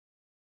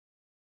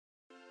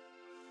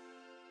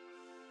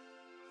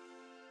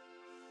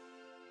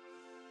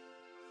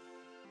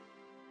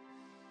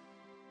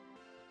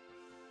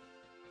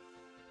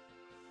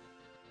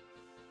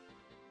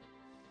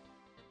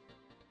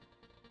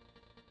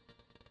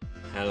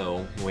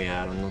Hello, we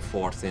are on the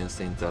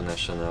 14th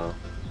International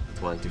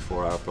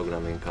 24-hour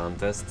programming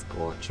contest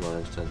called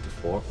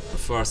Challenge24. The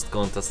first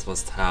contest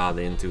was held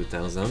in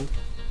 2000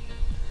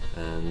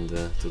 and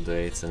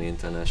today it's an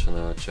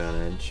international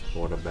challenge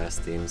for the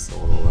best teams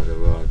all over the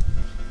world.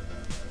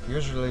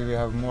 Usually we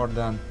have more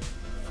than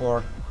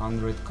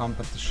 400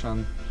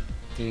 competition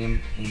teams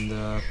in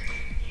the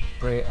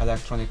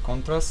pre-electronic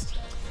contest,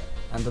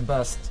 and the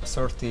best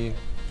 30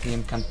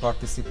 team can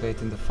participate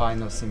in the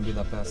finals in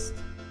Budapest.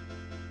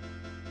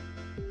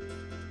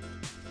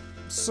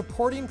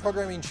 Supporting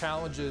programming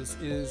challenges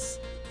is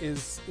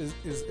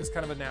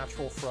kind of a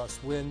natural for us.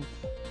 When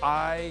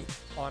I,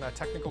 on a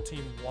technical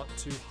team, want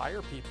to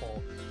hire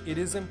people, it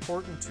is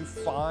important to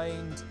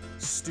find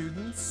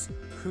students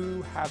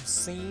who have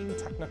seen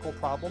technical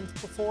problems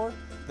before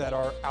that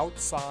are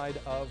outside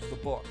of the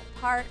book.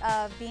 Part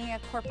of being a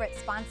corporate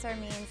sponsor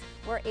means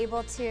we're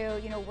able to,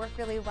 work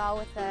really well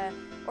with the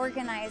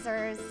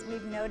organizers.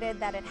 We've noted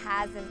that it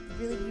has a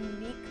really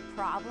unique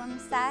problem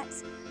set.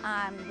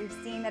 We've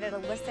seen that it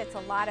elicits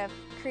a lot of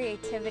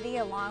creativity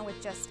along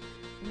with just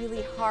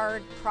really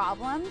hard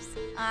problems,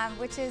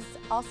 which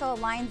also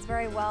aligns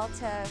very well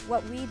to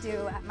what we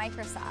do at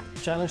Microsoft.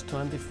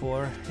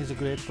 Challenge24 is a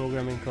great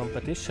programming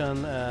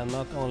competition,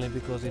 not only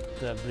because it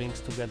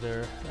brings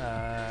together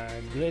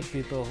great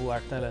people who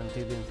are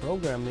talented in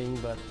programming,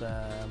 but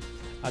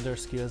other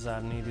skills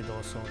are needed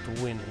also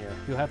to win here.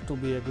 You have to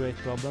be a great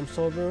problem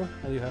solver,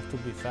 and you have to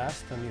be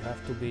fast, and you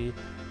have to be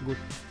good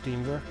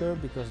team worker,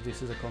 because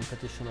this is a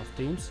competition of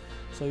teams.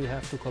 So you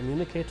have to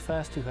communicate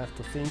fast, you have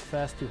to think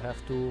fast, you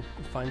have to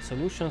find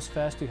solutions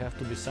fast, you have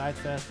to decide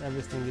fast,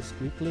 everything is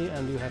quickly,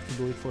 and you have to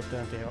do it for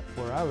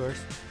 24 hours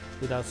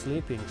without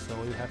sleeping. So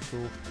you have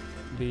to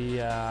be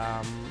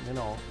a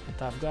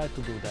tough guy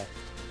to do that,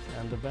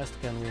 and the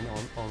best can win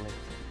only.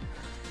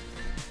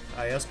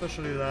 I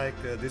especially like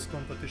this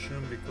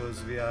competition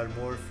because we are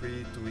more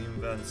free to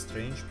invent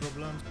strange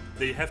problems.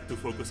 They have to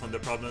focus on the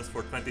problems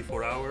for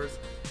 24 hours,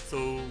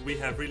 so we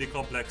have really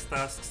complex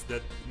tasks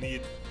that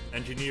need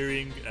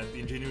engineering and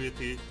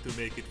ingenuity to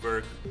make it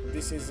work.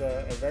 This is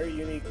a very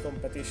unique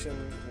competition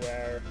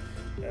where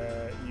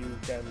you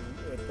can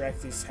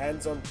practice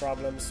hands-on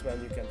problems,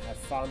 when you can have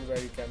fun, where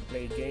you can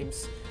play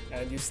games,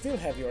 and you still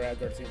have your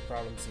algorithmic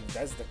problems if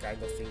that's the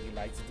kind of thing you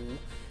like to do.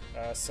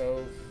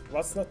 So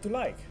what's not to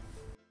like?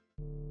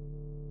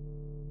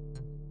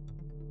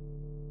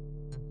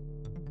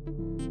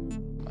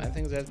 I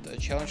think that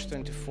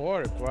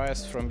Challenge24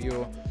 requires from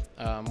you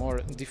more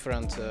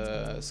different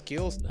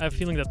skills. I have a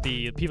feeling that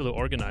the people who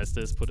organize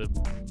this put a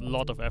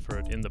lot of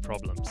effort in the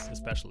problems,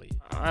 especially.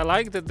 I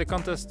like that the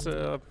contest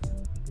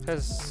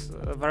has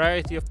a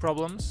variety of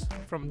problems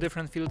from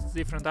different fields,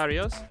 different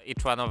areas.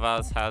 Each one of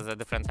us has a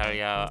different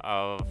area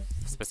of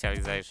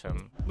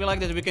specialization. We like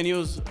that we can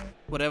use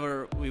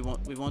whatever we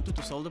wanted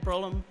to solve the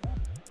problem,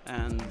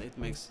 and it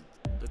makes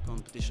the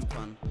competition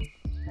fun.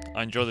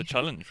 I enjoy the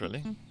challenge,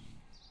 really.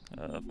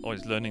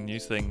 Always learning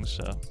new things,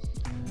 sort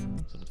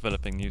of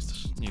developing new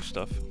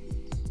stuff.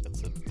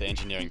 It's the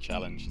engineering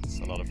challenge. It's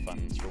a lot of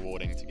fun. It's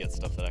rewarding to get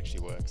stuff that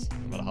actually works,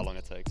 no matter how long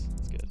it takes.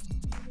 It's good.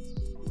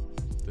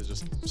 There's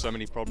just so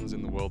many problems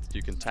in the world that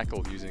you can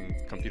tackle using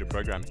computer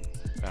programming.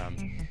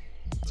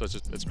 So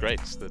it's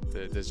great that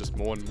there's just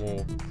more and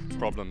more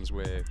problems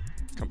where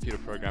computer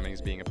programming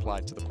is being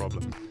applied to the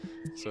problem.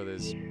 So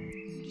there's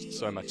just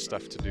so much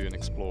stuff to do and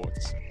explore.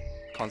 It's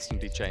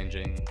constantly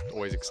changing,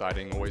 always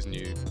exciting, always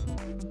new.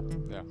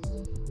 Yeah.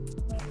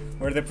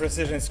 We're the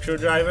precision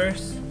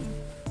screwdrivers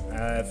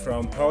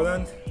from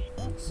Poland.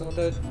 So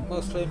the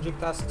most challenging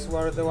tasks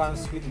were the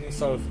ones we didn't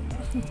solve.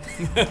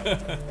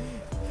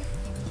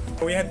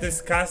 We had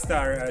discussed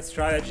our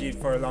strategy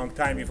for a long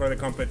time before the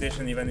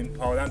competition. Even in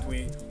Poland,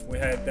 we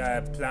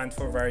had planned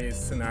for various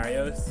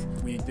scenarios.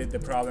 We did the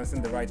problems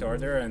in the right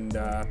order and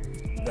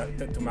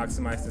to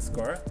maximize the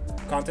score.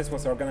 The contest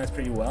was organized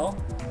pretty well.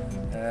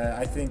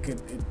 I think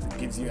it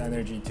gives you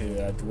energy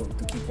to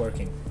keep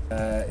working.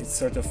 It's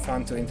sort of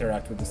fun to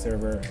interact with the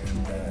server,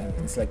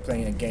 and it's like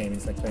playing a game.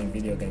 It's like playing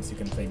video games. You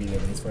can play video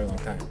games for a long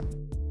time.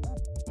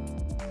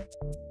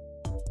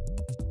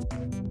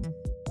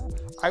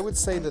 I would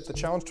say that the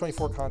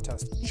Challenge24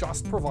 contest,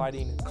 just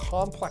providing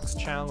complex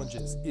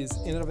challenges, is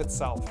in and of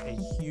itself a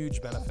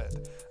huge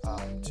benefit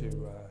to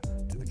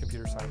the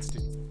computer science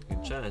student. In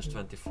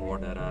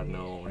Challenge24 there are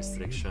no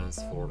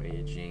restrictions for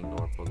aging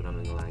or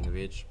programming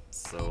language,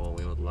 so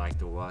we would like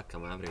to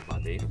welcome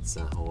everybody. It's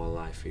a whole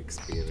life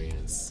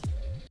experience.